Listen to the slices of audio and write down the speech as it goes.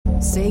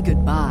Say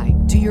goodbye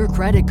to your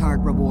credit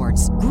card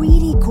rewards.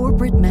 Greedy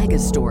corporate mega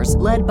stores,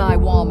 led by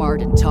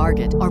Walmart and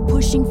Target, are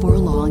pushing for a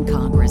law in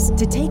Congress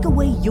to take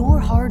away your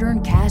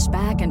hard-earned cash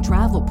back and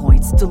travel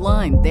points to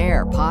line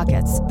their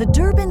pockets. The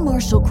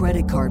Durbin-Marshall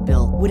credit card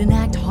bill would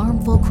enact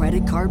harmful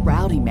credit card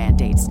routing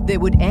mandates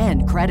that would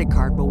end credit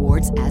card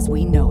rewards as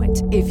we know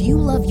it. If you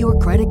love your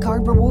credit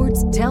card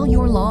rewards, tell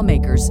your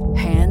lawmakers,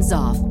 hands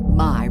off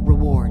my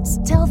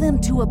rewards. Tell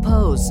them to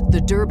oppose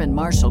the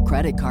Durbin-Marshall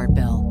credit card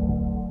bill.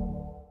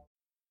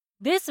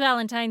 This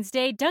Valentine's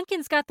Day,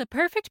 Dunkin's got the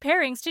perfect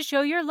pairings to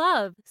show your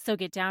love. So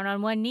get down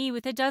on one knee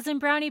with a dozen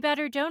brownie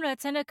batter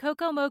donuts and a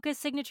cocoa mocha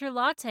signature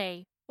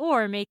latte.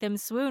 Or make them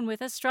swoon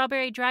with a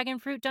strawberry dragon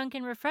fruit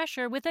Dunkin'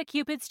 refresher with a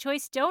Cupid's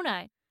Choice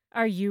donut.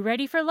 Are you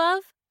ready for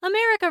love?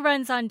 America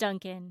runs on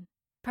Dunkin'.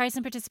 Price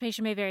and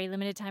participation may vary.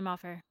 Limited time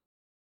offer.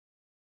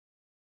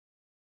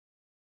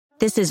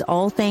 This is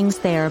All Things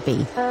Therapy,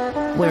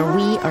 where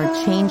we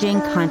are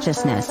changing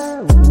consciousness,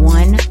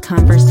 one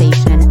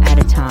conversation at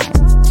a time.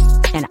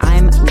 And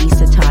I'm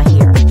Lisa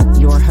Tahir,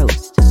 your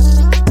host.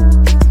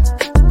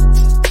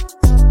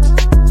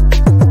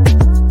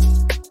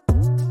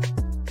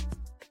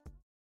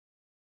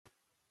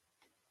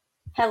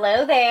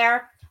 Hello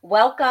there.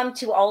 Welcome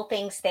to All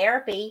Things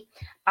Therapy.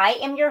 I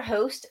am your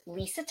host,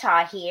 Lisa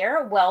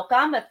Tahir.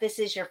 Welcome. If this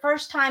is your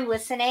first time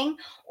listening,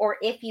 or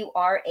if you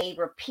are a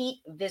repeat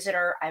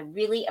visitor, I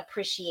really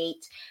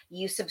appreciate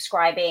you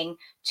subscribing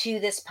to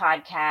this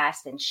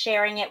podcast and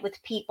sharing it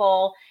with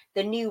people.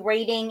 The new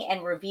rating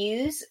and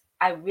reviews,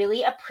 I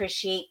really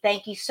appreciate.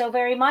 Thank you so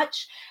very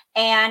much.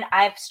 And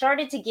I've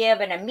started to give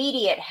an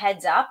immediate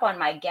heads up on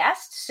my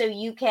guests so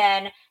you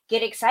can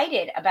get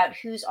excited about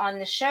who's on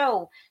the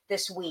show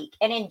this week.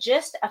 And in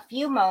just a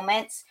few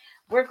moments,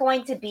 we're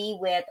going to be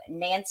with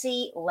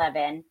Nancy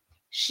Levin.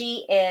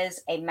 She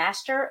is a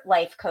master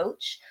life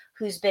coach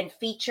who's been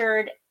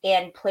featured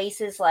in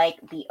places like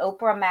the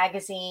Oprah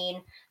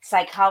Magazine,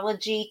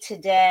 Psychology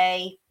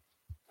Today,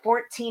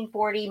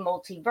 1440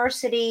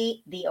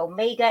 Multiversity, the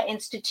Omega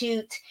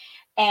Institute,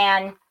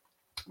 and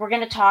we're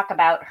going to talk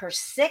about her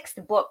sixth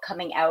book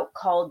coming out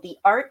called The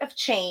Art of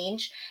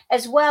Change,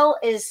 as well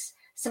as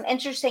some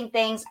interesting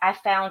things I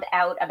found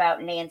out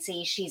about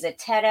Nancy. She's a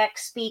TEDx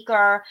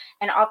speaker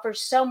and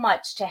offers so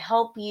much to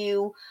help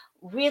you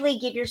really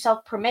give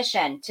yourself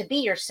permission to be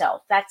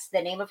yourself. That's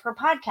the name of her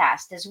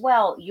podcast as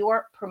well,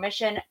 Your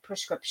Permission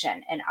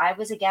Prescription. And I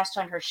was a guest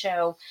on her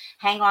show.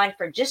 Hang on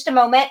for just a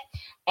moment,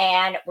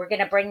 and we're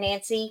going to bring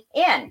Nancy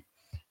in.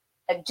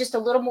 Just a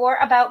little more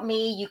about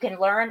me. You can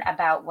learn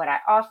about what I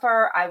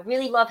offer. I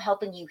really love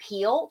helping you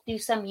heal through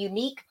some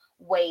unique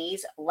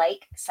ways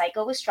like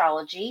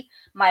psychoastrology.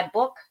 My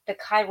book, The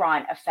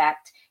Chiron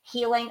Effect,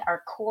 Healing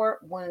Our Core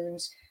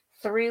Wounds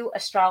Through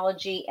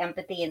Astrology,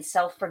 Empathy, and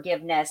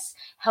Self-Forgiveness,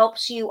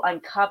 helps you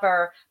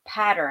uncover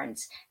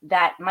patterns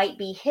that might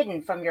be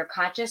hidden from your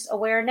conscious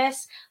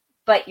awareness,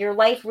 but your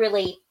life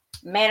really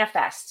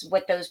manifests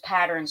what those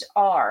patterns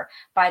are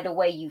by the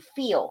way you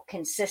feel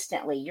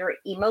consistently. Your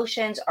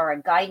emotions are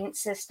a guidance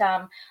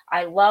system.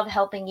 I love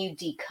helping you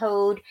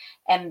decode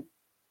and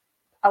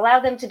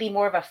allow them to be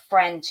more of a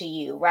friend to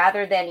you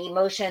rather than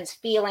emotions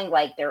feeling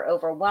like they're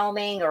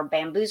overwhelming or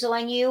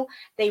bamboozling you.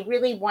 They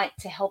really want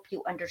to help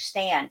you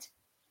understand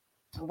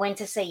when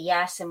to say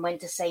yes and when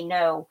to say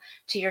no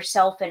to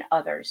yourself and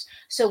others.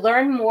 So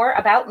learn more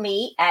about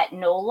me at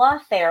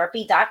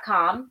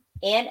nolatherapy.com,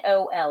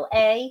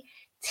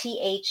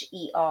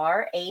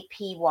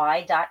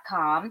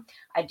 NOLATHERAPY.com.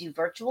 I do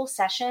virtual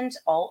sessions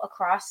all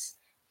across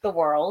the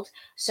world.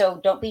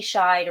 So don't be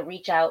shy to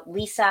reach out,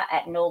 Lisa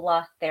at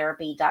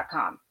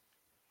nolatherapy.com.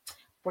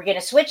 We're going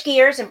to switch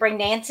gears and bring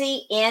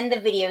Nancy in the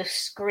video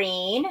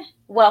screen.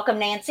 Welcome,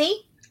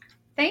 Nancy.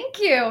 Thank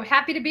you.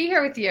 Happy to be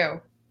here with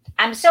you.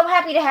 I'm so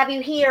happy to have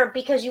you here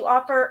because you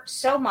offer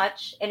so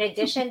much. In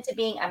addition to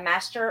being a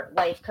master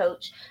life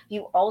coach,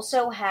 you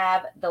also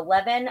have the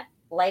Levin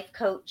Life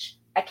Coach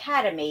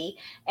Academy,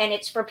 and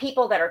it's for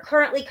people that are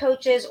currently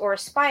coaches or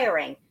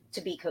aspiring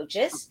to be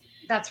coaches.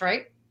 That's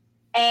right.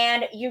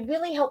 And you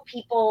really help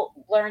people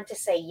learn to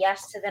say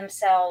yes to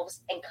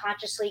themselves and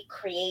consciously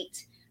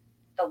create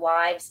the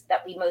lives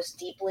that we most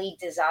deeply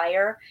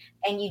desire.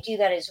 And you do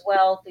that as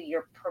well through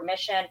your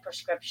Permission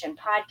Prescription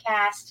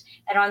podcast.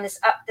 And on this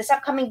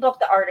upcoming book,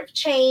 The Art of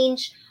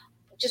Change.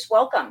 Just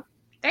welcome.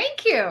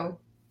 Thank you.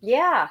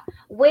 Yeah.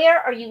 Where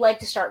are you like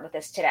to start with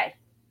this today?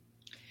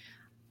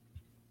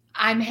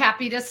 I'm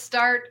happy to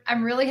start.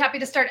 I'm really happy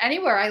to start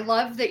anywhere. I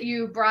love that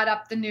you brought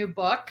up the new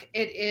book.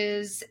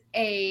 It's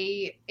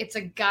a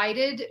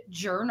guided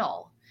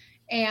journal.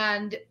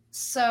 And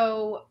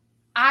so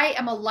I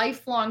am a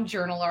lifelong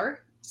journaler.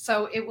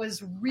 So it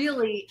was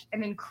really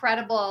an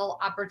incredible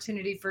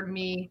opportunity for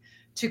me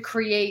to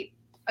create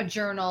a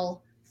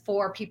journal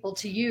for people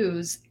to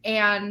use.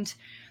 And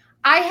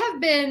I have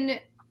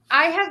been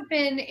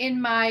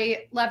in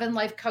my Levin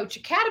Life Coach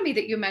Academy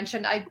that you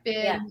mentioned. I've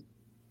been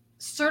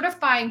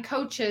certifying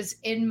coaches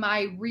in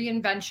my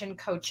reinvention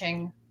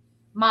coaching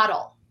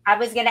model. I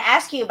was going to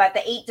ask you about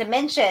the 8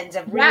 dimensions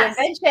of Yes.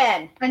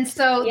 reinvention. And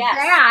so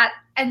Yes.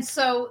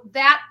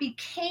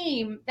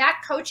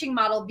 that coaching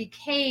model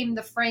became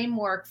the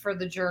framework for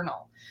the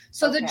journal.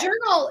 So the Okay.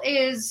 journal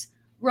is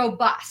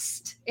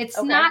robust. It's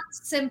Okay. not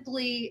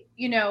simply,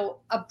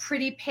 a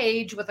pretty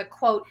page with a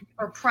quote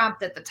or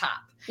prompt at the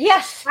top.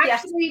 Yes.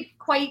 Yes. Actually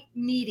quite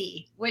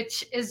meaty,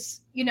 which is,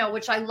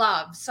 which I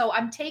love. So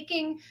I'm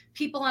taking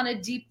people on a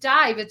deep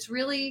dive. It's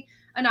really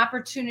an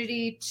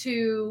opportunity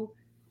to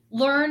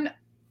learn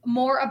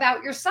more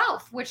about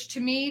yourself, which to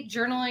me,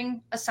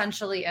 journaling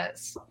essentially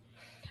is.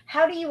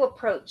 How do you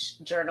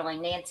approach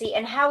journaling, Nancy?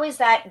 And how has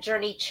that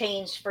journey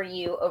changed for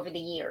you over the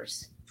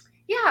years?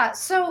 Yeah.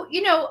 So,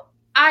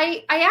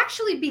 I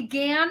actually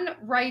began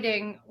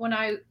writing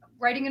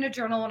in a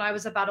journal when I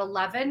was about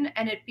 11,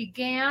 and it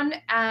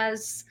began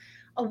as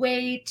a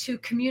way to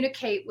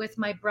communicate with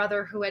my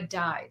brother who had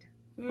died.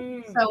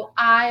 So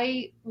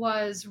I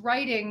was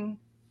writing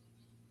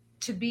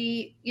to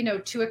be,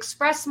 to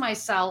express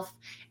myself,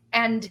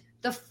 and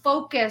the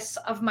focus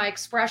of my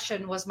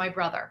expression was my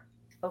brother.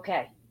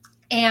 Okay.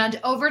 And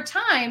over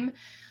time,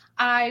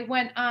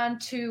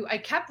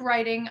 I kept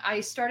writing.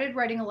 I started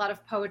writing a lot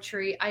of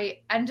poetry. I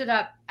ended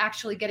up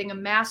actually getting a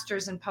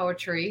master's in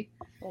poetry.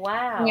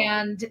 Wow.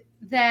 And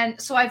then,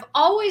 so I've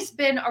always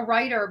been a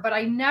writer, but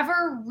I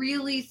never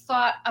really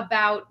thought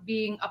about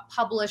being a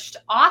published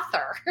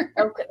author.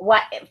 Okay.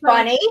 What?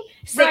 Funny.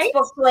 Right? 6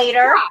 books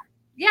later.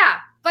 Yeah.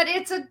 But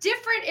it's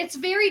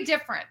very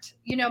different.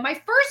 My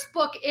first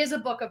book is a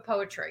book of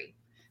poetry,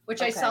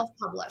 which I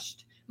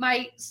self-published.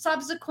 My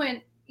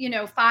subsequent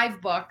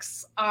 5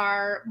 books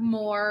are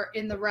more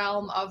in the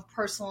realm of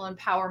personal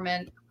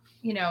empowerment,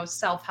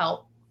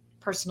 self-help,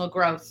 personal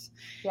growth.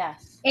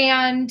 Yes.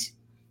 And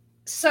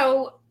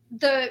so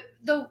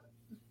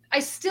I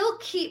still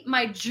keep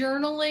my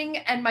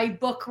journaling and my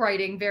book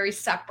writing very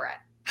separate.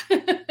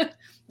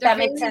 That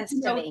makes sense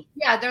to me.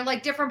 Yeah, they're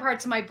like different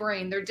parts of my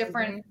brain. They're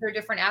different. Mm-hmm. They're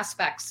different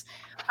aspects.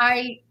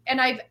 I've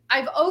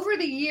over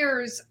the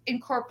years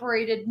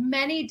incorporated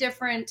many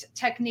different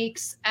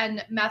techniques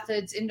and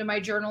methods into my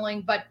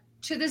journaling, but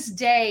to this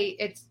day,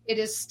 it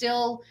is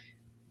still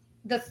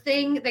the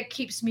thing that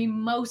keeps me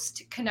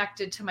most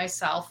connected to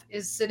myself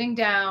is sitting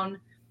down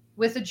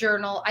with a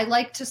journal. I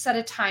like to set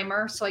a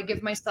timer, so I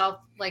give myself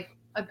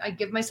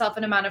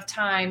an amount of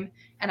time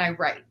and I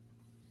write.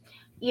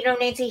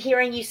 Nancy,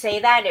 hearing you say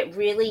that, it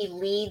really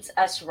leads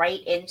us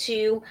right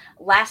into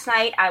last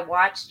night. I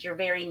watched your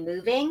very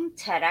moving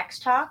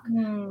TEDx talk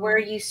where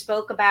you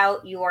spoke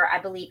about your, I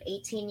believe,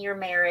 18-year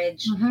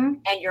marriage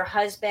and your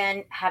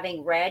husband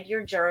having read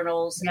your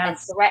journals and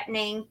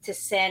threatening to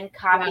send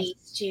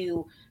copies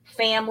to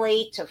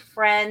family, to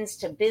friends,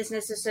 to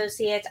business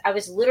associates. I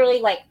was literally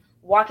like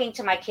walking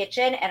to my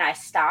kitchen and I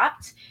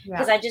stopped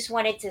because I just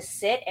wanted to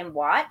sit and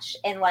watch,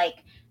 and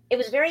it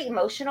was very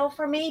emotional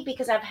for me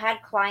because I've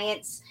had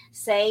clients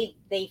say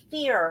they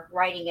fear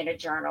writing in a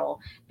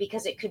journal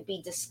because it could be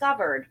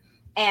discovered.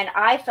 And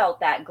I felt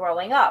that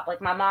growing up.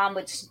 Like my mom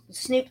would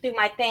snoop through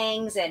my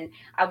things and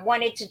I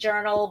wanted to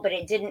journal, but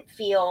it didn't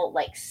feel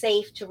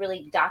safe to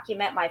really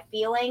document my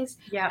feelings.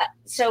 Yeah.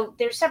 So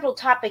there's several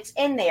topics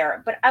in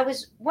there, but I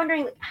was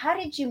wondering, how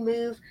did you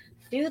move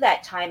through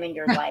that time in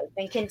your life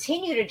and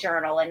continue to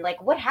journal, and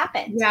what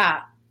happened?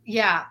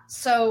 Yeah.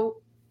 So,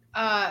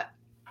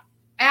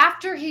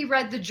 after he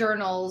read the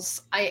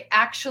journals, I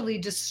actually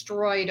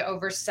destroyed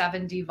over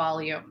 70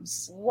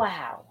 volumes.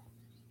 Wow.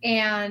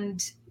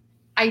 And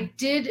I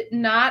did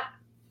not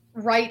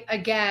write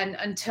again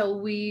until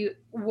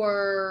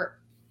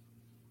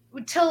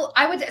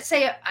I would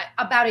say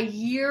about a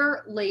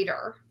year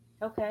later.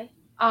 Okay.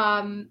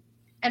 And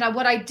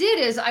what I did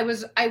is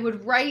I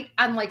would write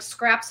on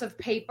scraps of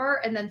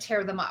paper and then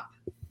tear them up.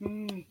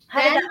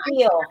 How did that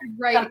feel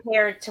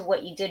compared to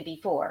what you did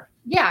before?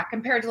 Yeah,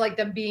 compared to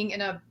them being in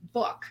a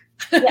book.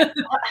 Yeah.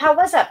 How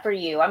was that for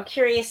you? I'm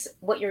curious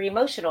what your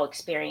emotional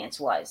experience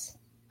was.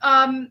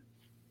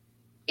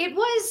 It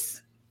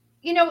was,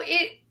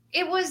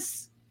 it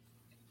was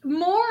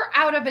more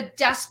out of a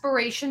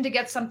desperation to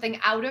get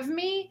something out of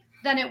me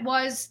than it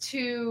was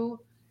to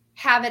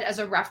have it as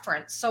a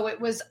reference. So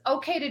it was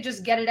okay to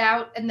just get it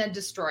out and then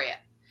destroy it.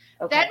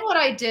 Okay. Then what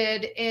I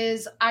did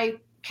is I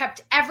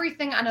kept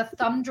everything on a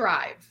thumb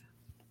drive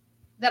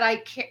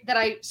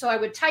so I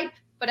would type,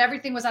 but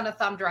everything was on a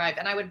thumb drive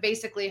and I would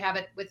basically have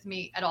it with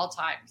me at all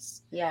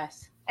times.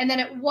 Yes. And then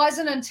it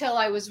wasn't until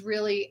I was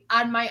really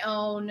on my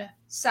own,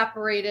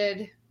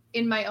 separated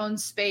in my own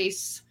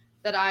space,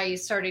 that I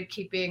started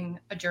keeping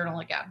a journal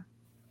again.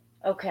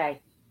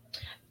 Okay.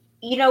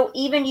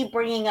 Even you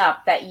bringing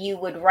up that you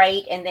would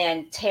write and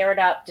then tear it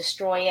up,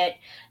 destroy it.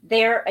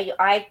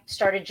 I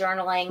started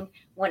journaling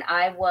when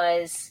I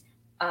was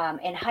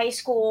in high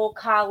school,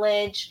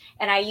 college,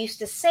 and I used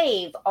to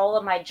save all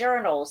of my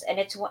journals. And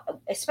it's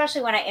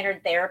especially when I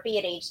entered therapy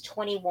at age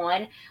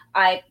 21,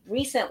 I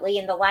recently,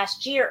 in the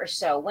last year or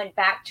so, went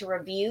back to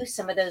review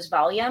some of those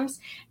volumes.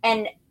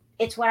 And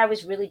it's when I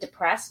was really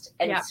depressed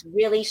and it's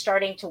really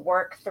starting to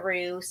work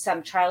through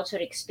some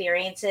childhood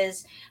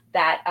experiences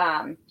that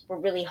were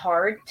really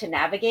hard to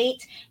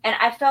navigate. And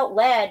I felt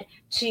led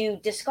to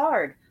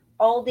discard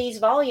all these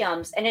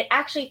volumes, and it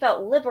actually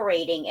felt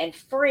liberating and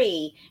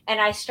free. And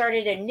I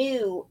started a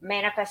new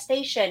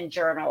manifestation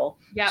journal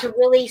to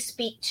really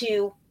speak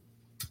to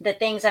the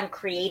things I'm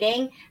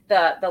creating,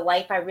 the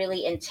life I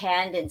really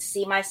intend and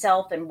see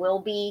myself and will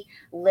be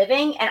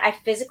living. And I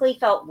physically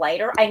felt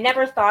lighter. I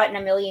never thought in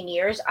a million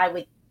years I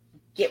would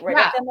get rid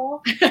of them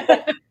all.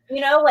 But,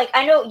 like,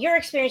 I know your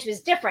experience was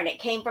different. It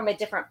came from a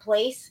different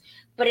place,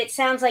 but it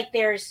sounds like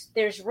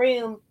there's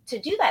room to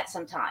do that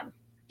sometime.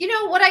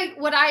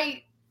 What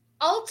I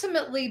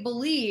ultimately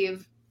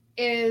believe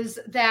is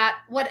that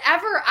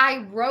whatever I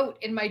wrote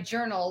in my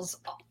journals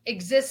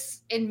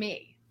exists in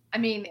me. I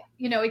mean,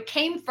 it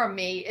came from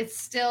me. It's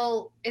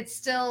still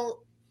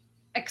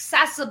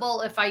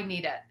accessible if I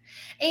need it.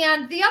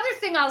 And the other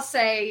thing I'll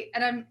say,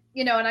 and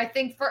and I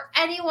think for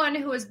anyone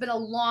who has been a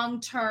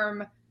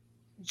long-term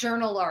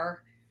journaler,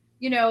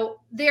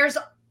 there's,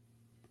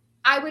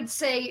 I would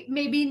say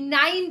maybe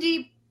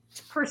 90%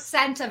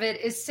 of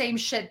it is same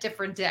shit,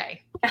 different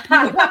day.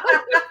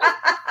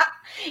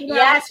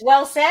 Yes,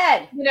 well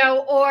said.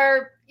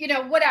 Or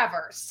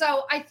whatever.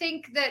 So I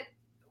think that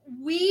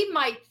we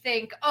might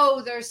think,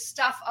 oh, there's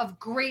stuff of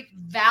great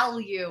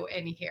value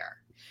in here.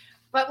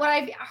 But what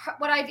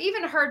I've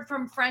even heard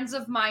from friends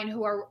of mine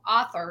who are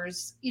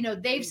authors,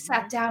 they've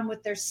sat down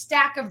with their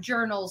stack of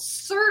journals,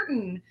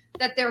 certain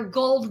that they're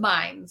gold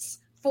mines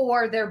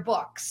for their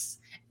books,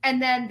 and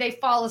then they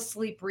fall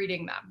asleep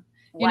reading them.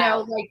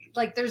 Wow.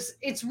 Like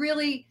it's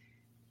really,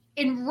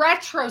 in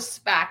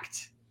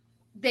retrospect,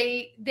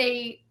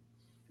 they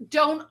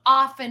don't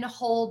often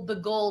hold the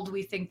gold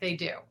we think they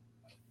do.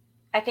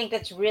 I think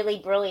that's really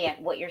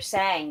brilliant what you're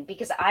saying,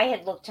 because I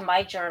had looked to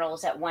my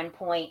journals at one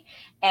point,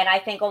 and I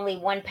think only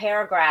one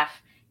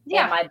paragraph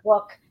in my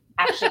book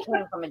actually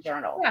came from a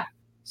journal. Yeah.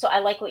 So I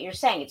like what you're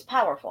saying. It's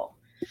powerful.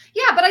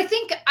 Yeah, but I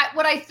think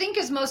what I think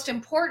is most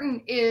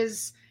important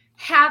is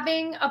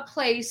having a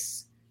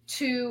place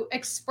to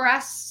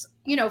express,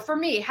 for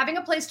me, having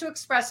a place to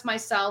express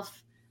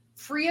myself,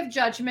 free of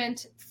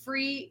judgment,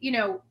 free,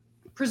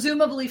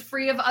 presumably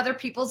free of other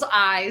people's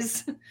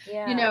eyes,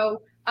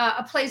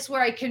 a place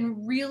where I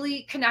can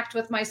really connect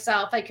with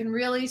myself. I can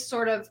really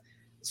sort of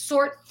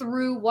sort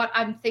through what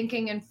I'm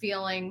thinking and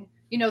feeling.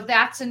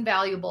 That's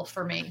invaluable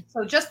for me.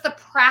 So just the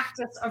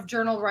practice of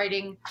journal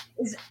writing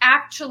is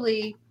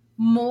actually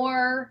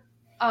more,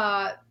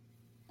 to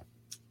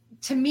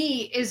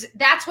me,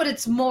 that's what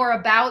it's more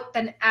about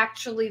than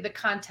actually the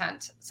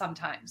content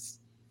sometimes.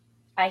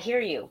 I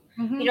hear you.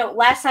 Mm-hmm.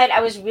 Last night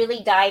I was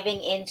really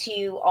diving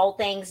into all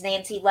things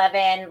Nancy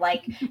Levin,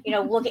 like,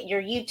 look at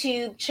your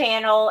YouTube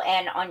channel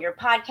and on your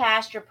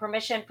podcast, your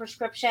Permission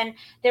Prescription.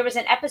 There was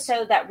an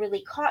episode that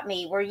really caught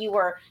me where you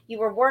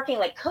were working,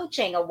 like,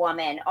 coaching a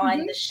woman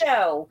on the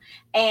show,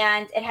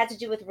 and it had to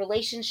do with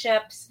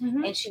relationships.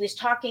 And she was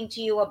talking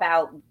to you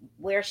about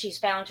where she's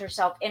found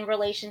herself in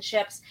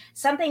relationships.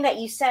 Something that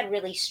you said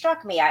really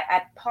struck me.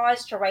 I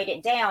paused to write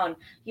it down.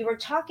 You were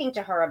talking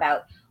to her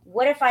about,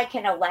 what if I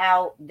can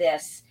allow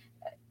this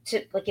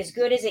to, like, as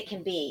good as it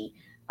can be?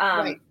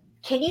 Right.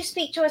 Can you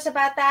speak to us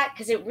about that?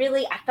 Because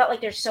I felt like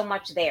there's so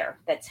much there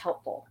that's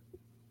helpful.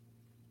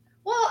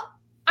 Well,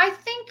 I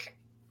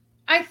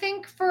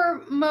think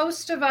for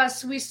most of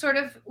us,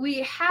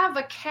 we have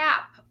a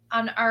cap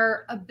on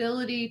our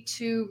ability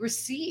to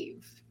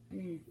receive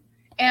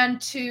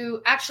and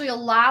to actually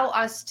allow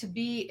us to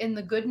be in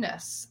the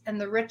goodness and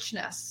the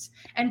richness,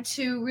 and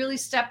to really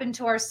step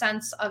into our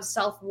sense of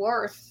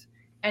self-worth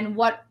and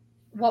what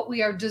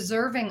we are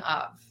deserving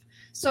of.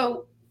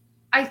 So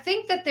I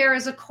think that there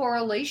is a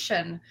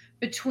correlation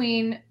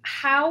between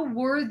how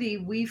worthy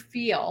we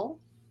feel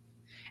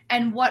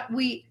and what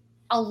we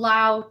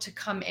allow to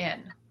come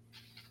in,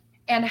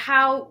 and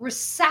how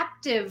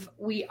receptive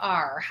we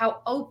are,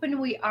 how open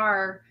we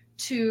are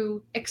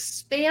to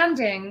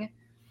expanding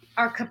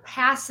our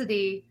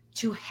capacity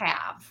to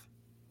have.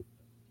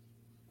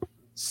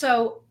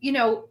 So,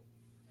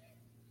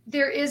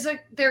 there is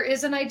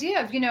an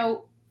idea of,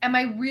 am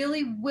I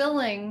really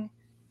willing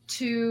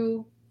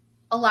to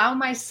allow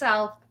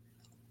myself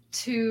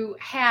to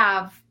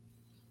have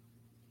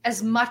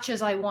as much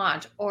as I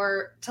want,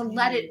 or to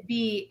let it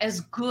be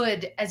as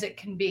good as it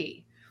can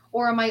be?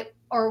 Or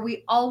are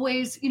we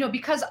always,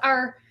 because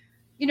our,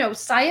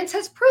 science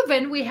has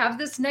proven we have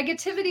this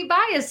negativity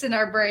bias in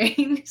our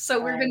brain.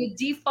 So we're going to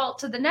default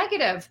to the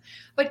negative.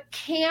 But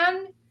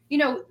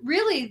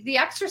really the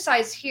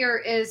exercise here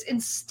is,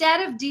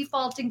 instead of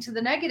defaulting to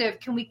the negative,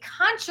 can we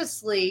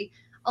consciously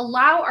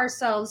allow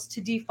ourselves to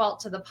default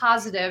to the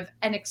positive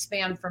and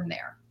expand from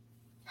there?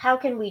 How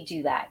can we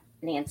do that,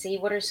 Nancy?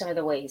 What are some of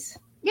the ways?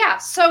 Yeah.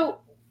 So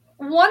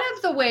one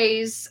of the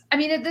ways,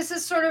 this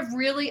is sort of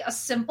really a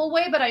simple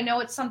way, but I know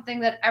it's something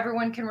that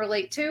everyone can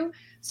relate to.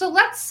 So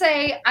let's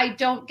say I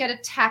don't get a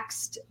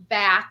text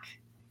back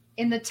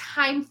in the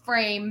time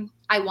frame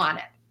I want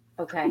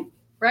it. Okay.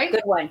 Right?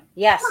 Good one.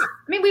 Yes.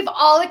 Yeah. We've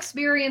all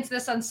experienced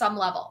this on some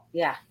level.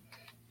 Yeah.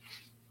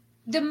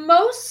 The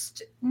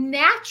most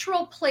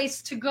natural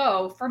place to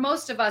go for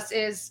most of us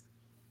is,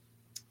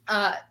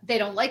 They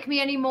don't like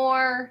me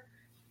anymore.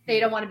 They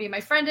don't want to be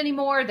my friend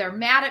anymore. They're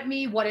mad at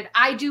me. What did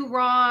I do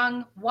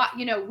wrong?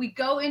 We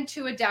go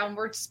into a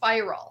downward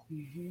spiral,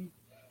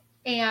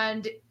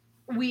 and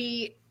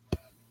we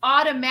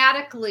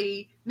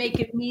automatically make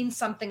it mean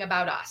something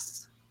about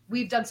us.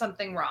 We've done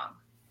something wrong.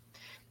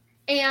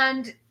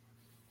 And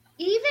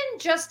even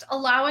just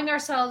allowing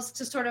ourselves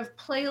to sort of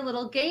play a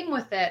little game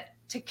with it,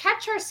 to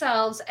catch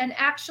ourselves and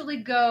actually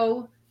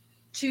go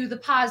to the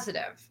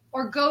positive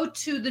or go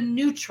to the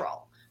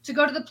neutral, to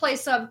go to the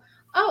place of,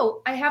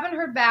 oh, I haven't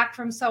heard back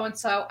from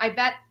so-and-so. I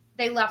bet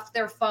they left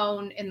their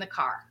phone in the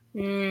car.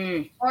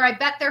 Or I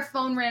bet their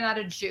phone ran out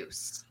of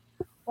juice.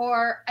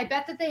 Or I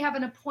bet that they have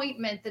an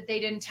appointment that they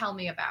didn't tell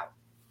me about.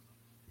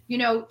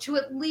 To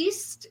at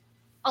least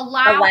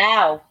allow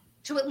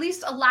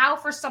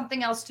for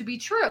something else to be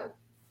true.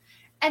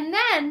 And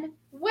then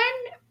when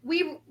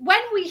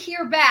we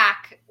hear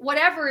back,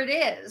 whatever it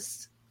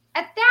is,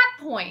 at that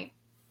point,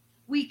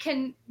 we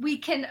can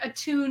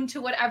attune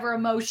to whatever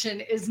emotion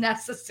is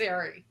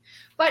necessary.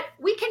 But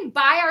we can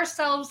buy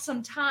ourselves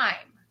some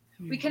time.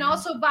 We can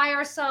also buy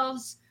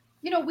ourselves,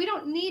 we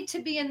don't need to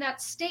be in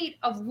that state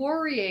of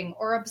worrying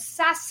or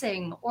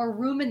obsessing or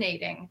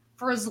ruminating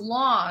for as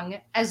long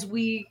as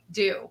we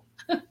do.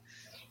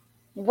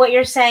 What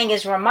you're saying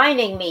is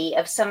reminding me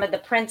of some of the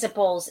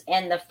principles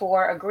in the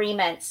 4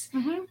 agreements,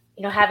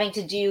 having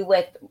to do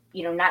with,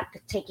 not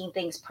taking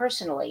things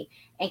personally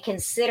and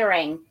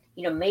considering,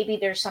 maybe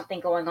there's something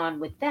going on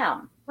with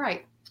them.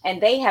 Right. And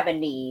they have a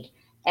need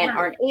and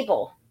aren't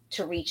able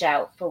to reach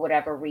out for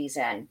whatever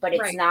reason, but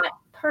it's not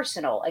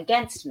personal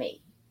against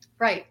me.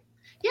 Right.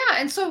 Yeah.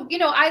 And so,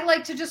 I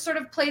like to just sort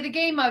of play the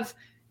game of,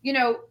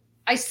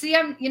 I see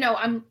I'm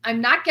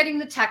not getting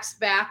the text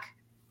back,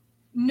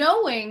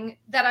 knowing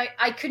that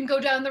I couldn't go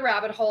down the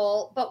rabbit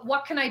hole, but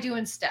what can I do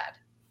instead?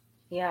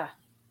 Yeah.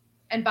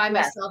 And buy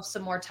myself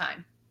some more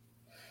time.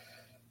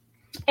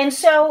 And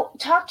so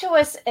talk to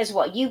us as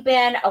well. You've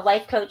been a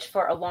life coach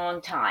for a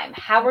long time.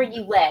 How were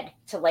you led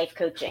to life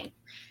coaching?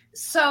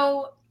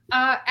 So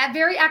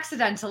very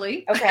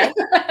accidentally. Okay.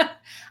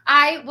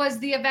 I was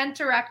the event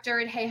director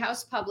at Hay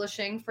House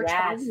Publishing for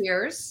 12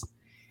 years.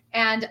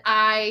 And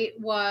I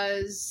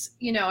was,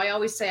 I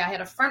always say I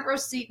had a front row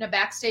seat and a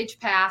backstage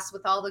pass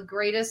with all the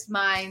greatest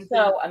minds.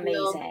 So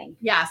amazing.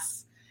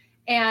 Yes.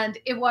 And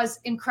it was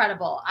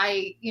incredible.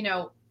 I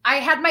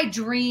had my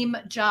dream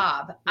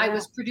job. Yeah. I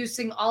was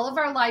producing all of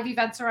our live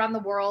events around the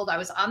world. I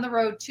was on the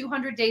road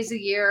 200 days a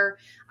year.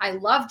 I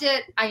loved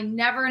it. I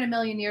never in a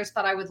million years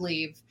thought I would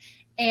leave.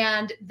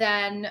 And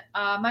then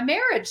my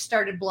marriage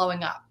started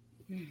blowing up.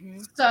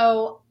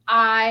 So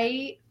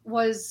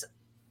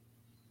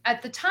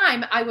at the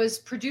time, I was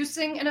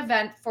producing an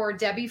event for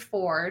Debbie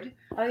Ford.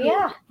 Oh,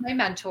 yeah. My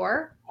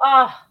mentor.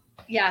 Oh,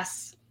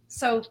 yes.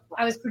 So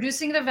I was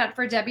producing an event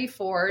for Debbie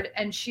Ford,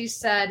 and she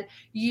said,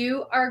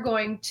 you are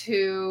going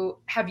to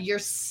have your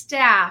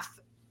staff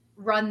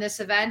run this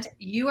event.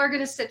 You are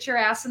going to sit your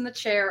ass in the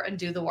chair and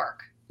do the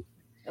work.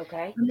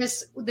 Okay. And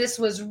this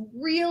was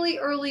really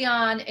early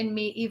on in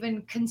me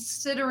even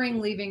considering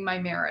leaving my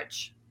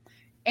marriage.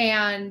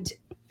 And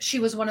she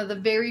was one of the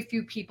very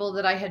few people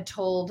that I had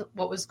told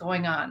what was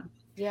going on.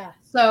 Yeah.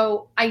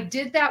 So I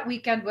did that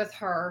weekend with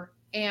her,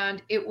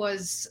 and it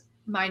was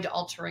mind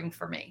altering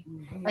for me.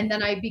 And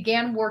then I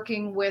began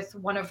working with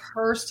one of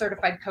her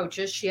certified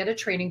coaches. She had a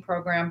training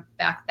program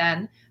back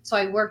then. So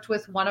I worked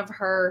with one of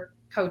her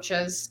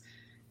coaches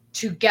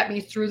to get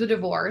me through the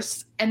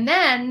divorce. And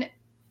then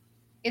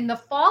in the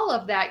fall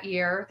of that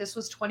year, this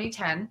was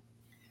 2010,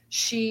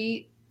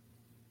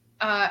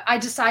 I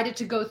decided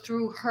to go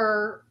through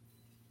her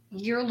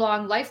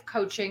year-long life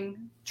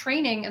coaching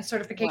training and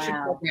certification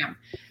program,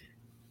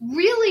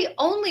 really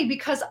only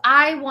because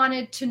I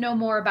wanted to know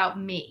more about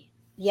me.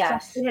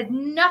 Yes. So it had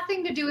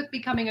nothing to do with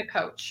becoming a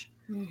coach.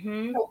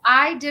 So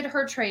I did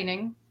her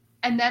training.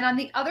 And then on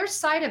the other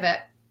side of it,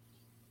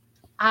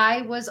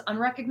 I was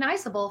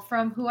unrecognizable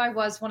from who I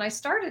was when I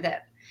started it.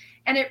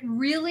 And it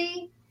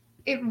really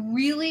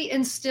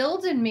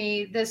instilled in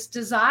me this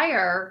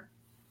desire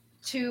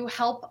to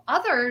help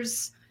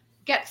others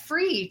get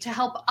free, to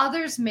help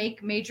others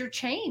make major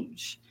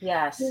change.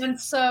 Yes. And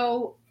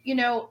so,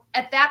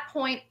 at that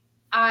point,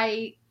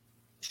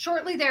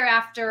 shortly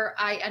thereafter,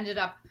 I ended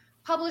up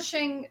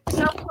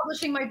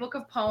self-publishing my book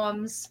of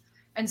poems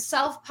and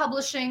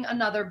self-publishing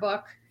another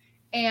book.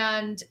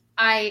 And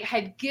I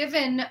had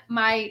given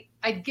my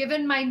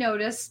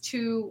notice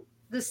to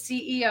the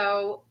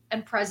CEO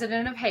and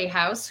president of Hay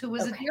House, who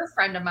is a dear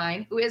friend of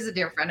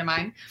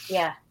mine.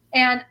 Yeah.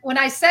 And when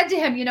I said to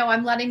him,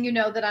 I'm letting you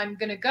know that I'm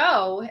going to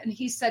go. And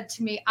he said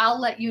to me, I'll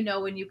let you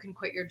know when you can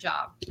quit your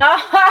job.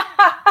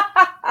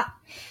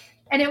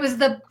 And it was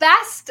the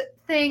best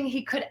thing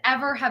he could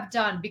ever have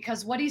done,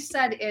 because what he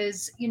said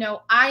is,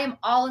 I am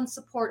all in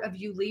support of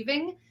you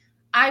leaving.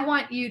 I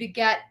want you to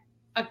get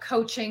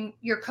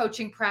your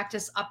coaching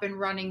practice up and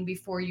running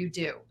before you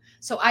do.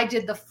 So I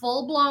did the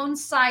full-blown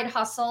side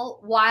hustle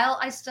while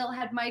I still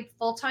had my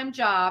full-time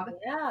job.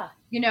 Yeah.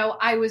 You know,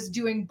 I was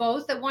doing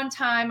both at one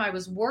time. I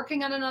was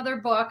working on another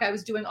book. I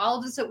was doing all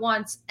of this at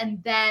once.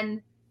 And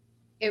then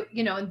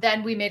and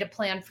then we made a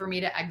plan for me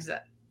to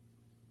exit.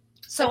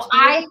 So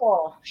I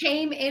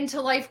came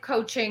into life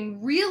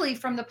coaching really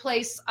from the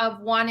place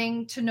of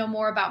wanting to know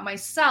more about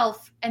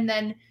myself, and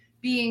then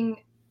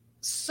being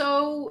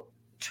so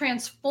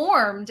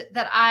transformed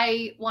that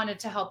I wanted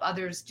to help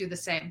others do the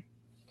same.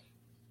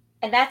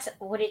 And that's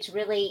what it's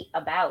really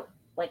about,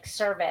 like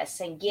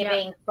service and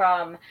giving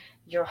from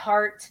your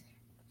heart,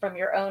 from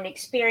your own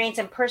experience,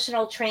 and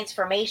personal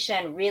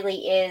transformation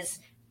really is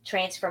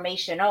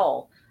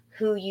transformational,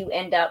 who you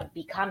end up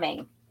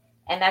becoming.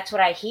 And that's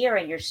what I hear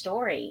in your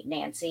story,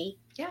 Nancy.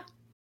 Yeah.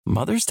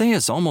 Mother's Day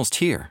is almost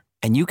here,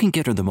 and you can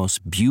get her the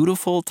most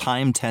beautiful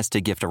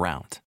time-tested gift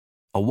around.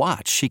 A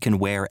watch she can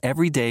wear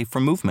every day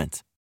from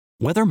Movement.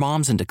 Whether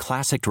mom's into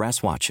classic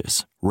dress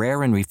watches,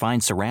 rare and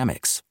refined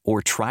ceramics,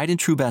 or tried and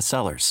true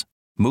bestsellers,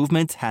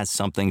 Movement has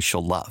something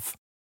she'll love.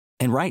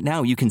 And right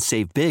now you can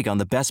save big on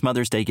the best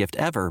Mother's Day gift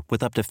ever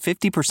with up to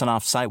 50%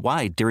 off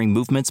site-wide during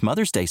Movement's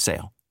Mother's Day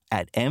sale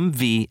at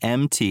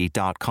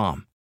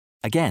MVMT.com.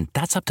 Again,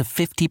 that's up to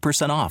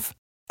 50% off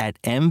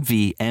at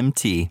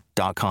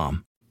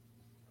MVMT.com.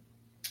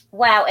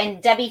 Wow.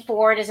 And Debbie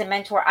Ford is a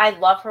mentor. I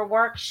love her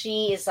work.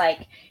 She is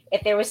like,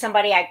 if there was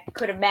somebody I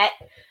could have met,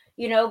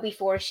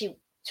 before she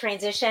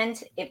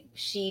transitioned,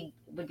 she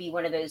would be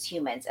one of those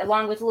humans,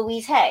 along with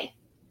Louise Hay.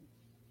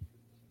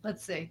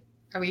 Let's see.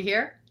 Are we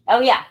here? Oh,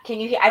 yeah. Can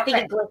you hear? I think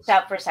it glitched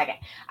out for a second.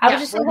 I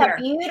was just saying how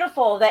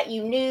beautiful that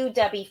you knew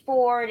Debbie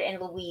Ford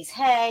and Louise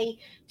Hay,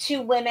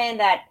 two women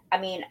that,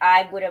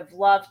 I would have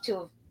loved to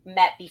have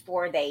met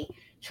before they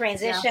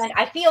transitioned. Yes.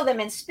 I feel them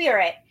in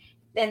spirit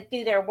and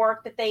through their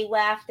work that they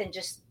left and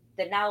just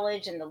the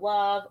knowledge and the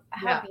love.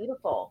 How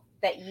beautiful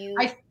that you...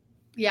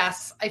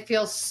 Yes, I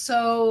feel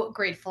so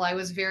grateful. I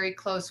was very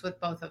close with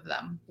both of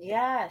them.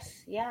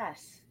 Yes,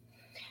 yes.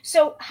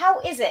 So how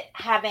is it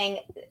having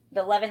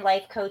the Love and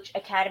Life Coach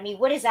Academy?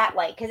 What is that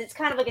like? Because it's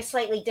kind of like a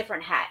slightly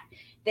different hat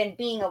than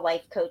being a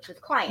life coach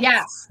with clients.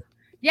 Yes.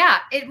 Yeah,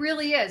 it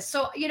really is.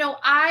 So,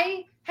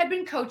 I had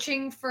been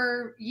coaching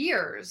for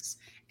years.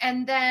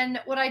 And then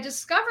what I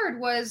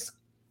discovered was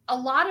a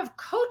lot of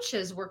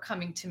coaches were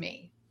coming to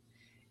me.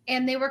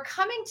 And they were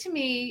coming to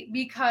me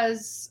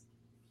because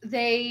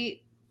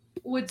they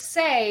would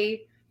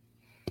say,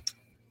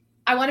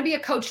 I want to be a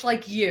coach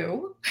like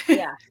you,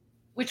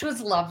 which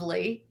was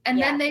lovely.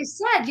 And then they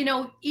said,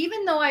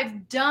 even though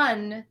I've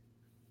done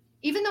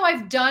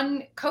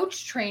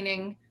coach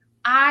training,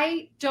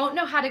 I don't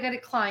know how to get a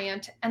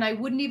client, and I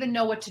wouldn't even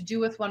know what to do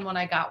with one when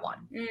I got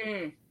one.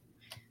 Mm.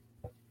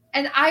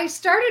 And I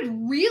started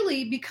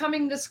really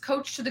becoming this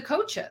coach to the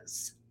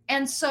coaches.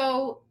 And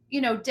so,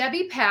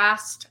 Debbie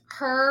passed,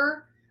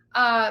 her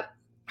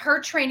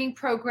training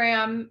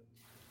program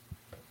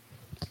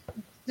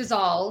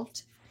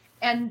dissolved,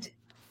 and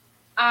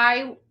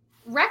I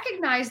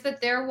recognized that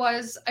there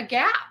was a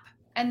gap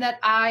and that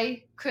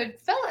I could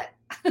fill it.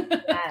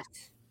 Yes.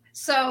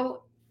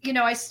 So,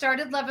 I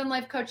started Love and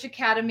Life Coach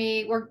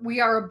Academy.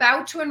 We are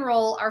about to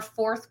enroll our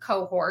 4th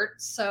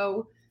cohort.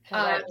 So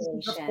this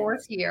is the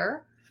 4th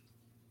year.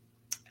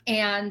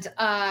 And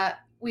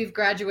we've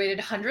graduated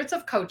hundreds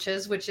of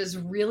coaches, which is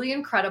really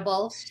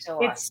incredible. So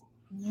it's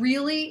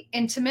really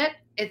intimate.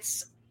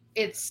 It's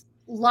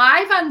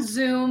live on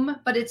Zoom,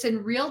 but it's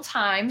in real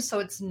time. So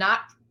it's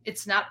not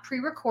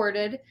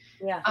pre-recorded.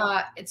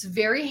 Yeah. It's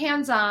very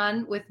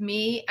hands-on with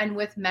me and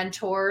with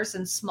mentors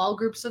and small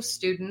groups of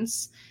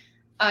students.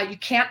 You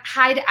can't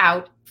hide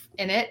out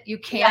in it. You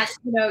can't,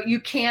 you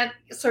can't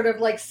sort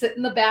of like sit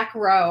in the back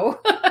row.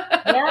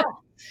 Yeah.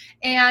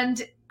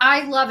 And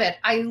I love it.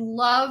 I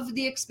love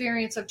the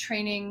experience of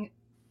training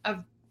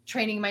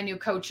my new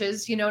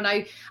coaches, and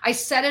I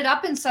set it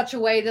up in such a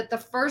way that the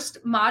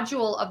first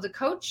module of the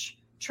coach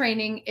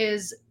training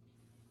is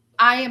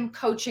I am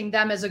coaching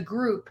them as a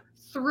group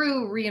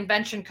through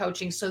reinvention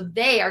coaching. So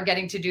they are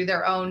getting to do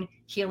their own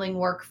healing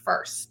work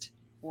first.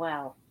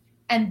 Wow.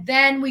 And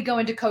then we go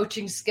into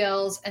coaching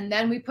skills, and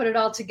then we put it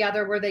all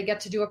together where they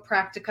get to do a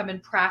practicum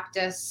and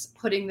practice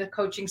putting the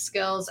coaching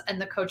skills and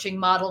the coaching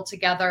model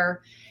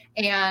together.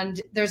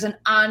 And there's an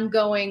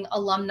ongoing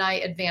alumni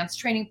advanced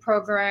training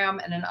program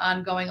and an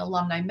ongoing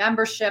alumni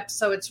membership.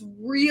 So it's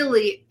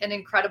really an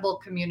incredible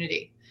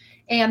community.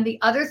 And the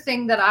other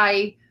thing that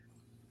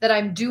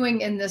I'm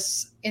doing in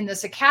this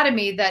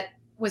academy that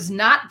was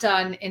not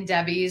done in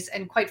Debbie's,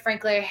 and quite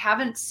frankly, I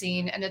haven't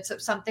seen, and it's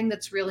something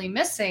that's really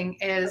missing,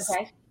 is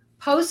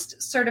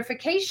post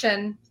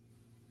certification.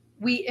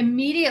 We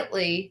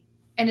immediately,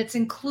 and it's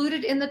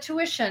included in the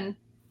tuition,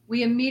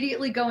 we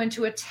immediately go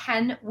into a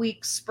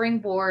 10-week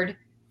springboard,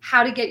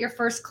 how to get your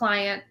first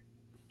client,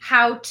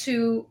 how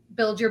to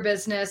build your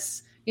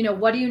business,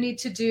 what do you need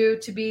to do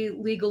to be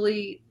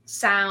legally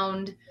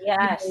sound?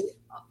 Yes.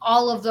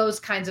 All of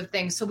those kinds of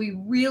things. So we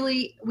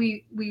really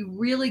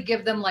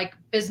give them like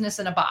business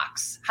in a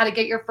box, how to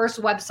get your first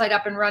website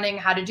up and running,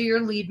 how to do your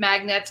lead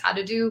magnets, how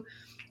to do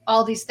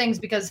all these things,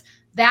 because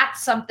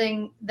that's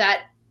something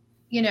that,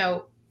 you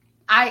know,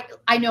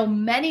 I know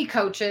many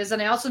coaches,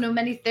 and I also know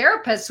many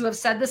therapists who have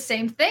said the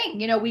same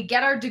thing. You know, we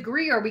get our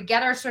degree or we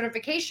get our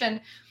certification,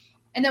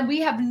 and then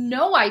we have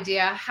no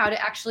idea how to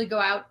actually go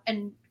out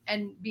and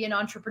be an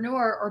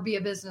entrepreneur or be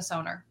a business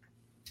owner.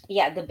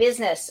 Yeah, the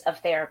business of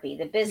therapy,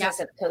 the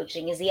business of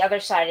coaching is the other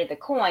side of the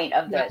coin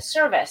of the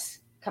service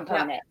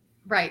component.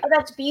 Right. Oh,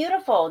 that's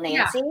beautiful,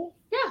 Nancy.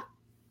 Yeah.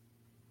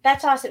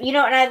 That's awesome. You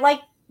know, and I like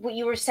what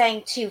you were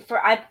saying too.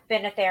 I've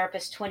been a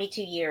therapist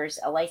 22 years,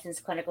 a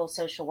licensed clinical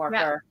social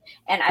worker. Yeah.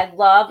 And I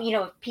love, you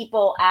know, if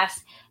people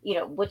ask, you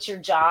know, what's your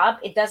job?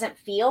 It doesn't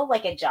feel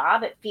like a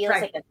job. It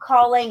feels like a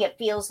calling. It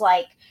feels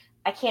like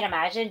I can't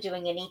imagine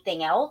doing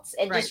anything else.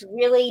 And just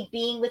really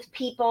being with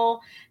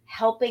people,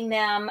 helping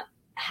them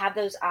have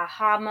those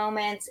aha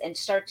moments and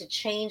start to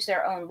change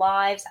their own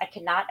lives. I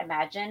cannot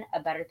imagine a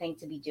better thing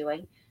to be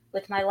doing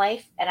with my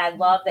life. And I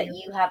love that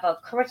you have a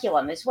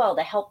curriculum as well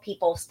to help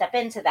people step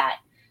into that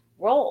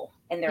role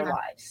in their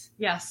lives.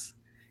 Yes.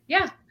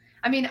 Yeah.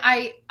 I mean,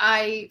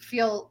 I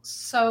feel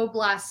so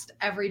blessed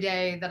every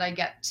day that I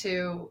get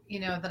to, you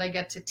know, that I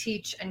get to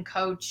teach and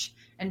coach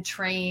and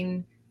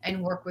train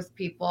and work with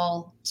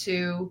people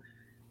to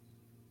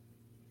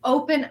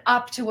open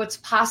up to what's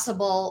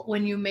possible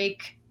when you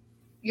make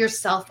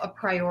yourself a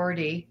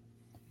priority.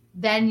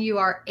 Then you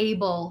are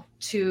able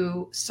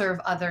to serve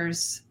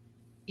others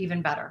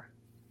even better.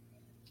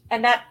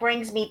 And that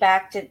brings me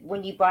back to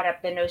when you brought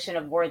up the notion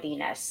of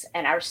worthiness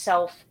and our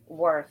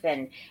self-worth.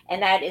 And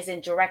that is in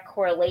direct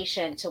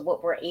correlation to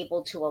what we're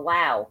able to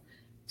allow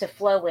to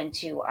flow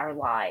into our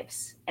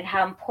lives and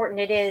how important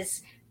it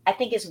is, I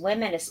think, as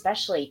women,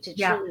 especially, to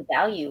truly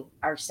value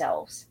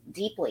ourselves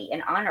deeply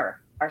and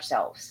honor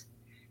ourselves.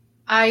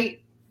 I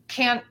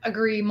can't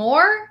agree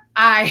more.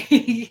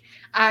 I,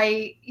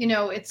 you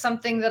know, it's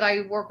something that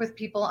I work with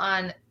people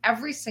on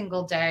every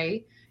single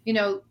day. You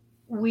know,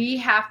 we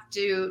have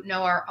to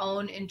know our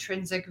own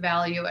intrinsic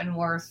value and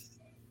worth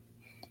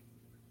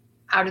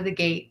out of the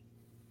gate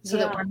so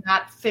that we're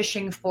not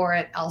fishing for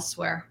it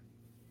elsewhere.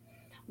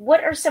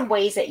 What are some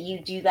ways that you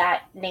do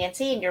that,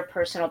 Nancy, in your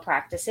personal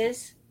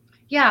practices?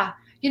 Yeah.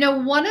 You know,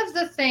 one of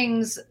the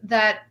things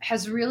that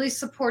has really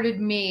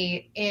supported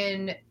me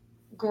in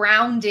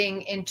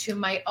grounding into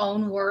my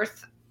own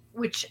worth,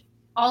 which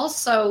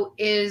also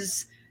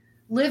is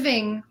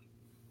living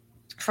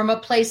from a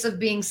place of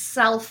being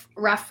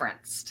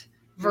self-referenced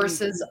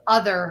versus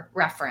other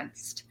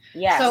referenced.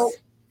 Yes. So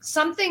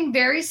something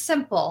very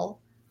simple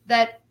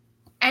that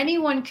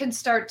anyone can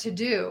start to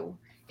do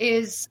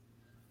is,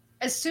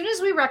 as soon as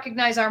we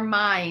recognize our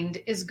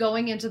mind is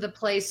going into the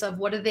place of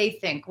what do they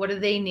think? What do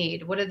they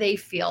need? What do they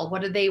feel?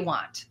 What do they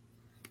want?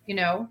 You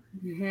know,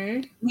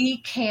 we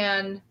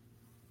can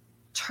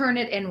turn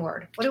it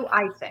inward. What do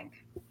I think?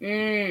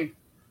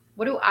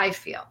 What do I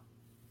feel?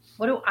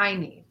 What do I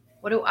need?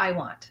 What do I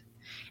want?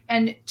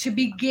 And to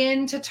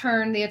begin to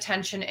turn the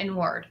attention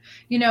inward.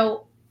 You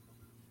know,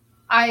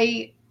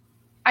 I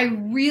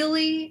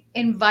really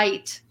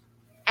invite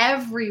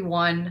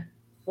everyone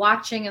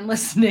watching and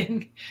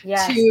listening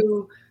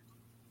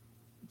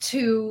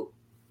to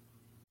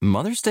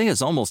Mother's Day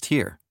is almost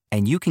here,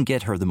 and you can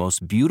get her the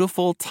most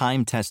beautiful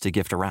time-tested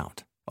gift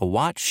around, a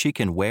watch she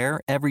can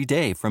wear every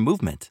day from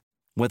Movement.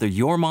 Whether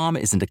your mom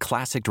is into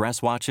classic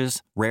dress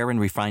watches, rare and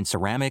refined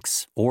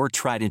ceramics, or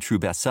tried and true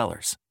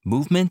bestsellers,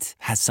 Movement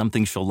has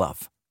something she'll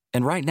love.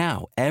 And right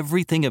now,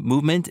 everything at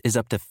Movement is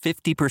up to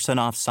 50%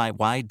 off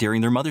site-wide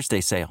during their Mother's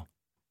Day sale.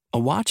 A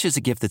watch is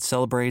a gift that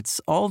celebrates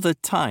all the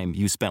time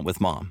you spent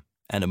with mom.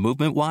 And a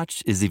Movement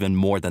watch is even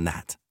more than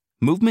that.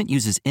 Movement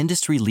uses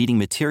industry-leading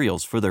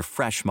materials for their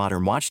fresh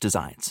modern watch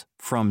designs,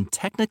 from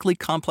technically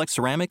complex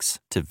ceramics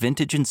to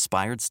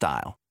vintage-inspired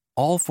style.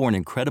 All for an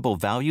incredible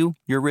value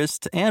your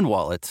wrist and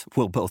wallet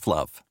will both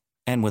love.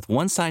 And with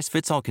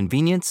one-size-fits-all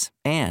convenience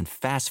and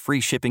fast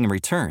free shipping and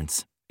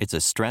returns, it's a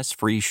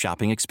stress-free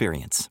shopping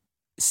experience.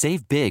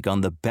 Save big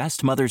on the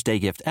best Mother's Day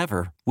gift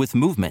ever with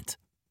Movement.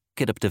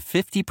 Get up to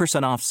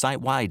 50% off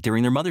site-wide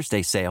during their Mother's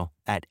Day sale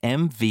at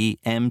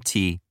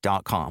MVMT.com.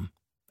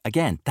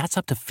 Again, that's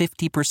up to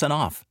 50%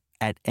 off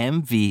at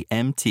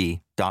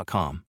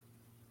MVMT.com.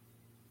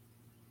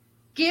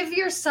 Give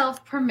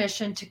yourself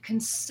permission to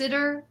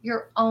consider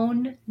your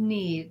own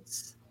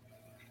needs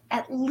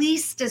at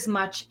least as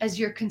much as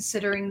you're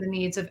considering the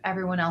needs of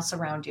everyone else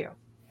around you.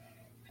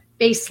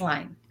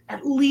 Baseline,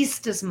 at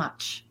least as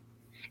much.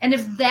 And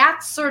if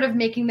that's sort of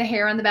making the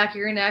hair on the back of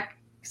your neck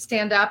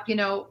stand up, you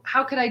know,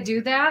 how could I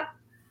do that?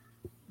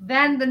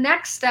 Then the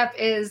next step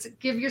is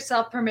give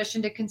yourself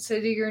permission to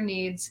consider your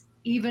needs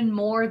even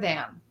more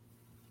than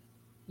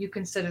you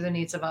consider the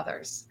needs of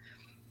others.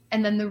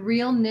 And then the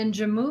real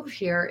ninja move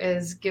here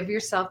is give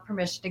yourself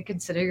permission to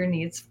consider your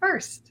needs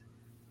first.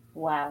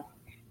 Wow.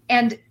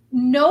 And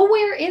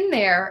nowhere in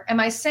there am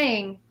I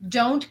saying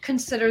don't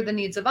consider the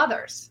needs of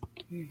others.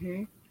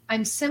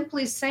 I'm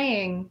simply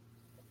saying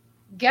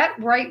get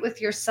right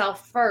with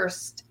yourself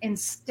first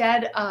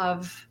instead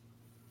of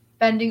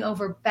bending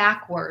over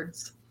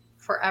backwards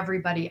for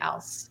everybody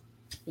else.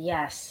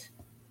 Yes.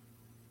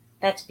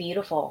 That's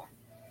beautiful.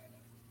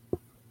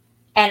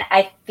 And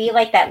I feel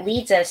like that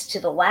leads us to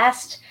the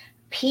last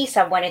piece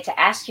I wanted to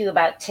ask you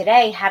about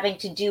today, having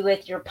to do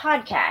with your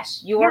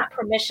podcast, Your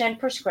Permission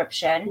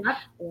Prescription,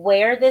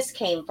 where this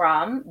came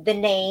from, the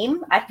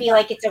name. I feel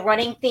like it's a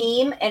running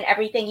theme in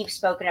everything you've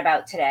spoken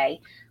about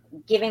today.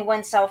 Giving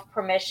oneself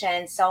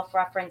permission,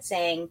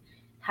 self-referencing.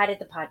 How did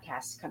the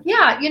podcast come?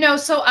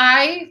 So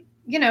I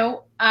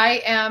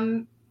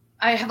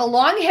have a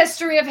long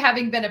history of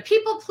having been a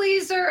people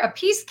pleaser, a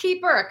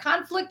peacekeeper, a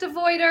conflict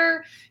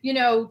avoider,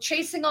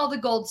 chasing all the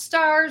gold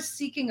stars,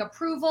 seeking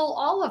approval,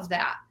 all of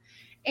that.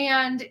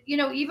 And,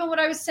 even what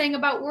I was saying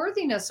about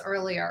worthiness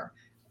earlier.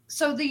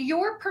 So the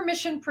Your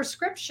Permission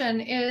Prescription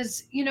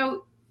is,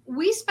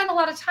 we spend a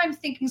lot of time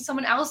thinking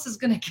someone else is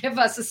going to give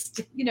us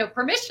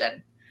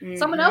permission. Mm-hmm.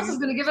 Someone else is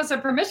going to give us a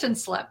permission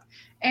slip.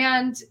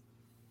 And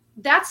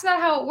that's not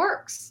how it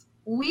works.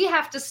 We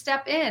have to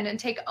step in and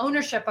take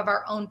ownership of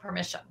our own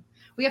permission.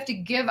 We have to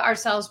give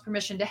ourselves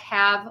permission to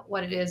have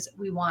what it is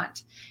we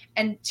want.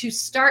 And to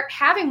start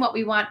having what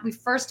we want, we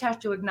first have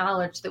to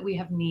acknowledge that we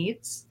have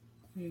needs,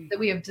 that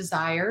we have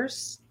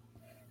desires,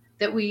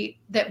 that we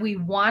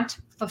want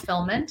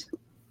fulfillment,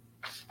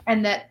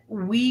 and that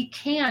we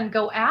can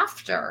go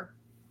after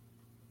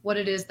what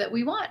it is that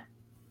we want.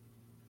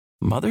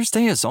 Mother's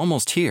Day is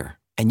almost here,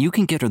 and you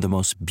can get her the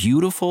most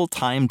beautiful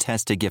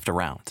time-tested gift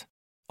around.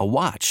 A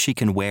watch she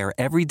can wear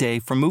every day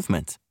from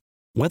Movement.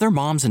 Whether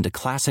mom's into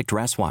classic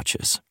dress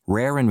watches,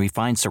 rare and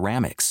refined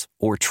ceramics,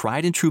 or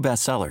tried and true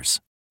bestsellers,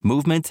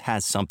 Movement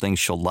has something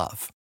she'll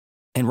love.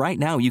 And right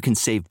now you can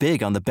save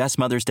big on the best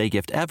Mother's Day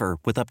gift ever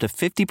with up to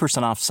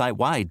 50% off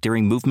site-wide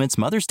during Movement's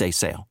Mother's Day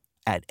sale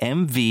at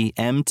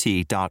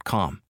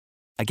MVMT.com.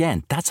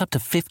 Again, that's up to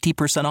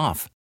 50%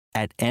 off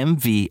at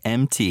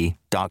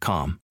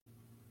MVMT.com.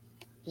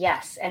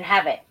 Yes, and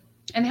have it.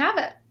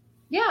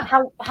 Yeah.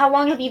 How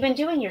long have you been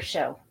doing your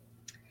show?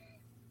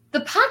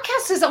 The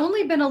podcast has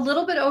only been a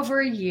little bit over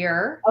a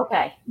year.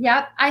 Okay.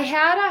 Yep. I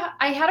had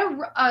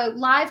a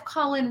live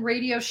call-in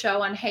radio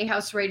show on Hay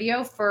House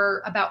Radio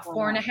for about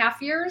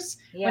 4.5 years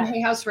when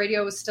Hay House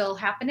Radio was still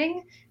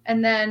happening.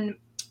 And then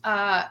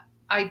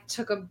I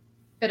took a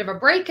bit of a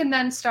break and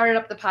then started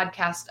up the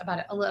podcast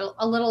about a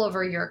little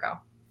over a year ago.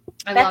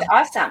 That's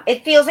awesome.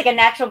 It feels like a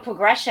natural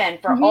progression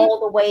for all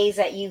the ways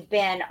that you've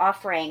been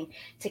offering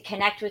to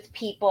connect with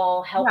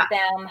people, help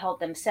them,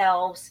 help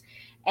themselves.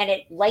 And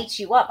it lights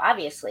you up,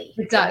 obviously.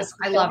 It does.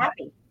 I love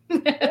it.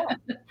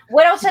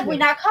 What else have we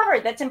not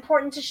covered that's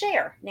important to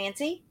share,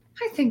 Nancy?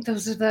 I think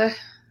those are the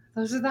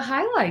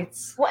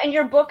highlights. Well, and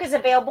your book is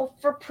available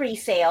for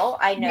pre-sale.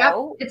 I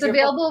know. Yep. It's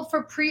available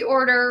for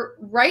pre-order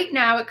right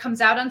now. It comes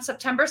out on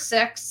September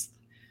 6th.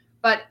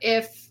 But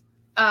if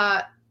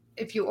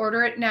you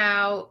order it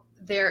now,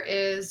 there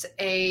is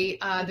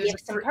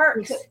there's some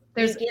perks.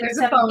 There's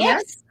a bonus.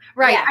 Gifts.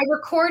 Right. Yeah. I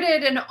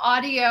recorded an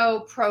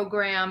audio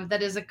program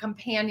that is a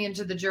companion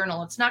to the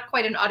journal. It's not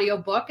quite an audio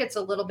book. It's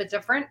a little bit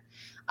different.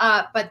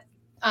 But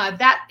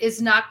that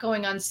is not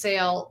going on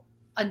sale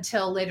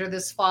until later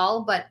this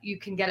fall, but you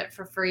can get it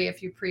for free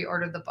if you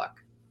pre-order the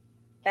book.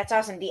 That's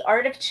awesome. The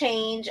Art of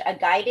Change, a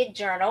guided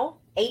journal,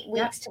 8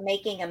 weeks to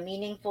making a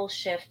meaningful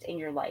shift in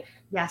your life.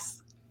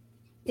 Yes.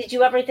 Did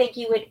you ever think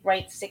you would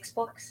write 6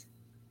 books?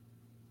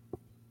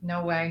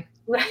 No way.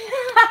 I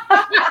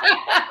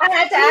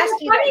had to ask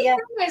you that. Thing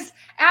is,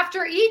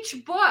 after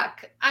each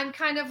book, I'm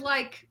kind of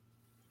like,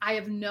 I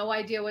have no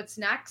idea what's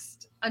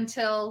next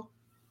until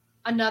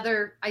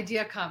another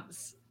idea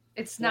comes.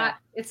 It's not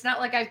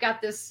like I've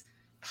got this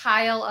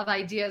pile of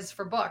ideas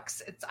for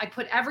books. I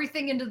put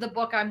everything into the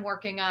book I'm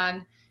working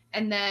on,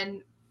 and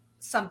then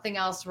something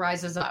else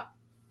rises up.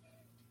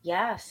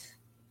 Yes.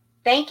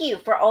 Thank you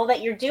for all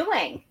that you're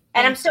doing.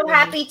 And I'm so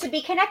happy to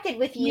be connected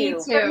with you.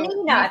 Me too.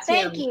 Nina,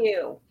 thank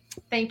you.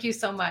 Thank you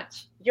so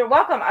much. You're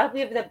welcome. I hope you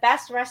have the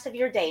best rest of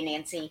your day,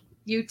 Nancy.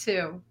 You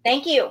too.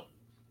 Thank you.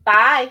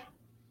 Bye.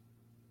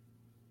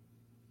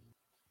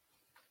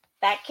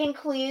 That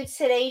concludes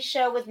today's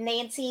show with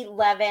Nancy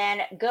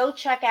Levin. Go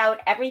check out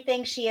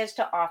everything she has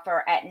to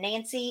offer at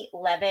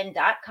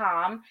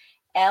nancylevin.com.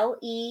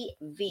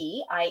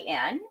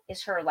 Levin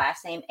is her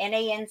last name,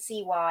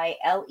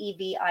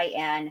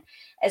 NancyLevin.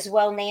 As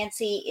well,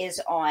 Nancy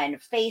is on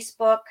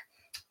Facebook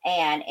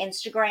and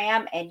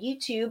Instagram and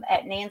YouTube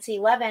at Nancy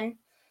Levin.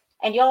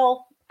 And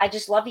y'all, I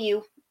just love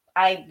you.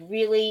 I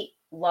really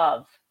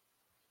love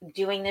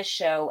doing this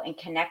show and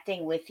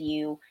connecting with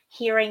you,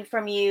 hearing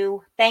from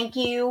you. Thank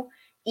you.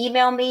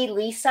 Email me,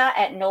 Lisa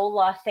at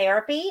NOLA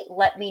Therapy.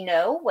 Let me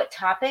know what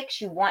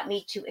topics you want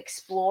me to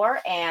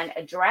explore and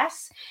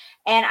address.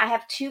 And I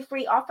have 2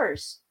 free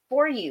offers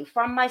for you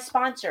from my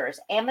sponsors.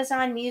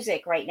 Amazon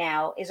Music right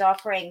now is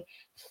offering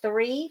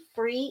 3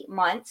 free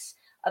months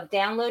of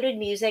downloaded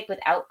music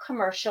without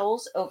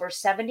commercials, over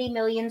 70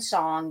 million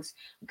songs.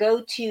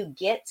 Go to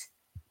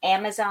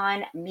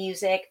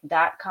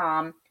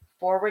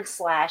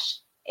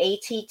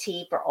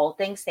getamazonmusic.com/ATT for all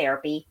things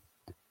therapy.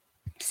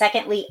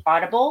 Secondly,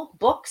 Audible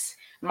books.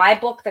 My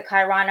book, The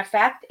Chiron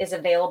Effect, is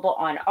available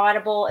on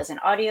Audible as an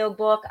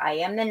audiobook. I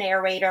am the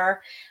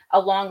narrator,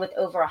 along with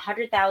over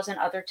 100,000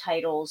 other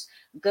titles.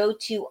 Go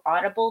to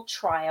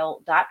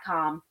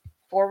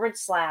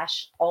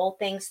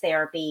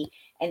audibletrial.com/allthingstherapy,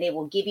 and they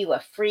will give you a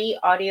free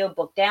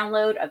audiobook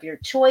download of your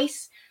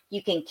choice.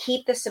 You can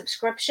keep the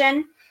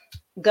subscription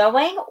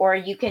going, or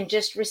you can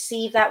just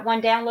receive that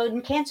one download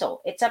and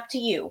cancel. It's up to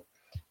you.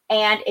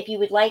 And if you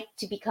would like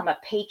to become a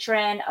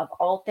patron of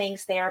All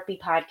Things Therapy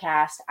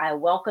podcast, I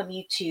welcome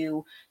you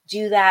to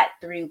do that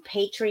through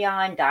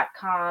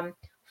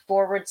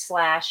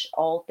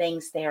patreon.com/all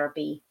things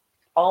therapy.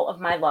 All of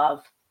my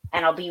love.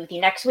 And I'll be with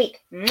you next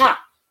week. Mwah!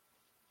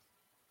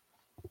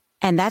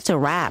 And that's a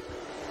wrap.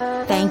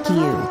 Thank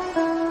you.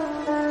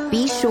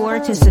 Be sure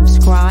to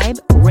subscribe,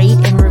 rate,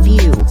 and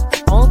review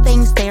All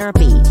Things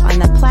Therapy on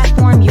the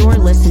platform you're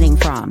listening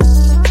from.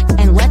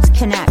 And let's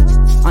connect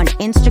on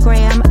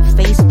Instagram,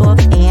 Facebook,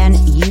 and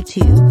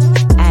YouTube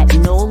at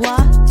NOLA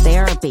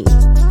Therapy,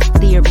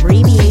 the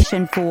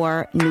abbreviation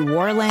for New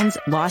Orleans,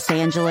 Los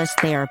Angeles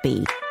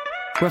Therapy,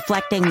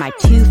 reflecting my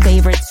two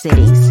favorite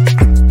cities.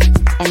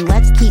 And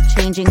let's keep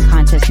changing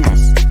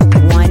consciousness,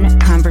 one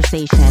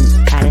conversation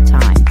at a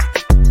time.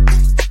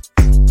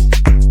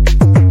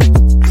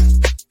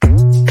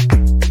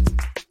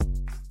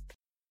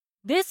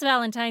 This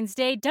Valentine's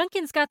Day,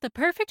 Dunkin's got the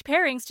perfect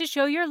pairings to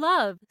show your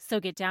love.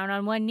 So get down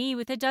on one knee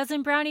with a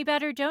dozen brownie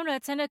batter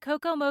donuts and a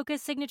cocoa mocha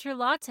signature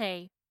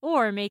latte.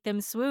 Or make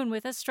them swoon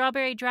with a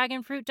strawberry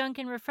dragon fruit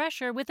Dunkin'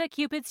 refresher with a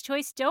Cupid's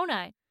Choice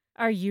donut.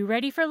 Are you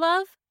ready for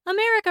love?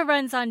 America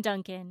runs on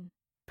Dunkin'.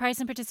 Price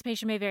and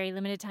participation may vary.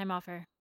 Limited time offer.